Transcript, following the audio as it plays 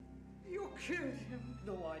killed him.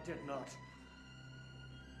 No, I did not.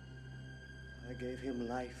 I gave him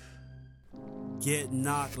life. Get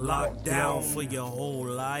knocked, locked down for your whole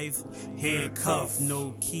life. Handcuffed,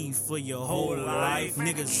 no key for your whole life.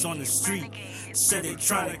 Niggas on the street said they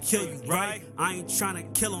tryna kill you, right? I ain't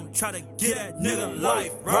tryna kill him, try to get that nigga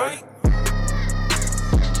life, right?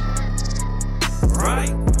 Right?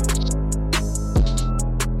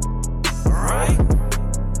 Right?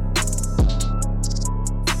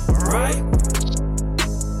 Right?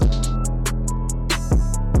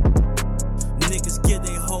 Niggas give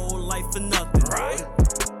their whole life for nothing, right?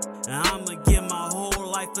 And I'ma give my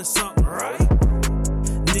whole life for something, right?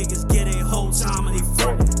 Niggas get their whole time and they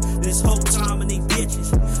frontin'. This whole time and they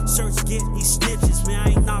bitches. Search getting these snitches, man,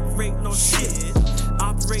 I ain't operating no shit.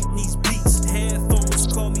 Operating these beats, headphones,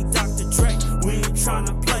 call me Dr. Dre. We ain't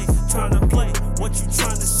tryna play, what you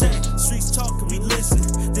tryna say? Streets talking, we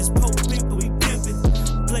listen. This pope people, we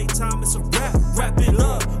pimpin'. Playtime is a wrap it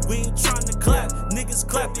up. We ain't tryna clap, niggas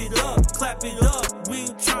clap it up. We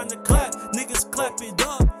ain't tryna clap, niggas clap it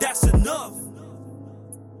up. That's enough.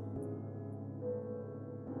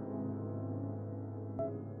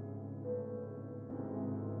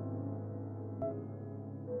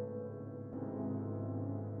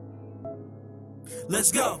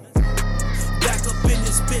 Let's go. Back up in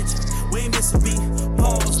this bitch. We ain't missing beat.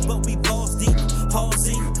 Pause, but we balls deep.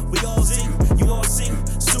 Halsey, we all see. You all see.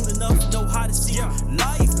 Soon enough, know how to see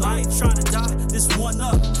life. I ain't tryna die. This one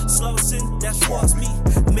up. Slow sin, that's towards me.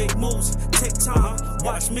 Make moves, take time.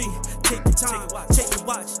 Watch me, take the time. Take the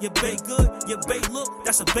watch. Your bay good, your bay look.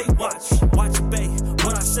 That's a bay watch. Watch your bay.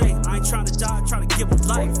 What I say, I ain't tryna die. Tryna give them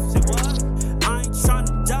life.